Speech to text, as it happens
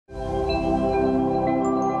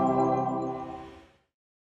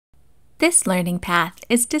This learning path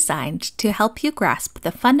is designed to help you grasp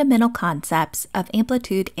the fundamental concepts of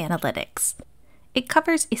Amplitude Analytics. It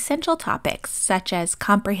covers essential topics such as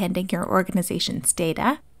comprehending your organization's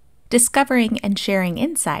data, discovering and sharing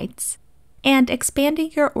insights, and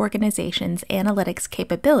expanding your organization's analytics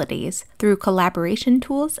capabilities through collaboration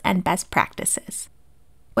tools and best practices.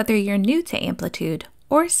 Whether you're new to Amplitude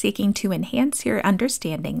or seeking to enhance your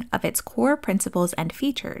understanding of its core principles and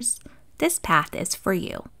features, this path is for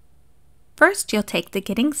you. First, you'll take the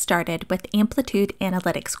Getting Started with Amplitude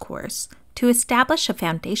Analytics course to establish a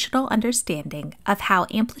foundational understanding of how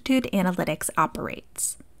Amplitude Analytics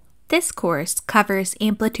operates. This course covers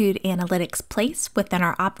Amplitude Analytics' place within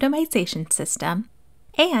our optimization system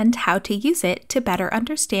and how to use it to better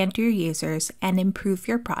understand your users and improve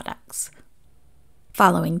your products.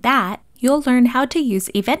 Following that, you'll learn how to use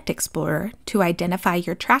Event Explorer to identify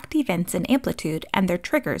your tracked events in Amplitude and their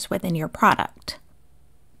triggers within your product.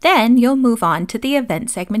 Then you'll move on to the Event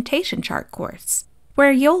Segmentation Chart course,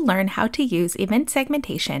 where you'll learn how to use event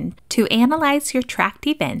segmentation to analyze your tracked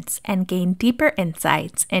events and gain deeper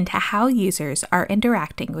insights into how users are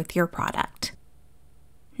interacting with your product.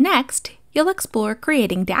 Next, you'll explore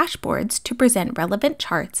creating dashboards to present relevant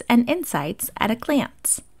charts and insights at a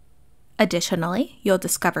glance. Additionally, you'll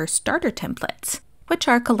discover starter templates, which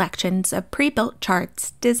are collections of pre-built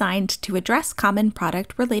charts designed to address common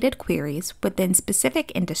product-related queries within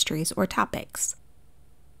specific industries or topics.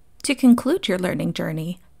 To conclude your learning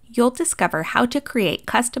journey, you'll discover how to create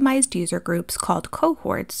customized user groups called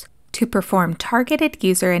cohorts to perform targeted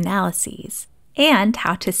user analyses, and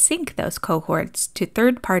how to sync those cohorts to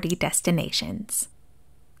third-party destinations.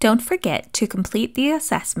 Don't forget to complete the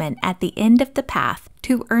assessment at the end of the path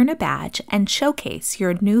to earn a badge and showcase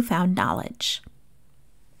your newfound knowledge.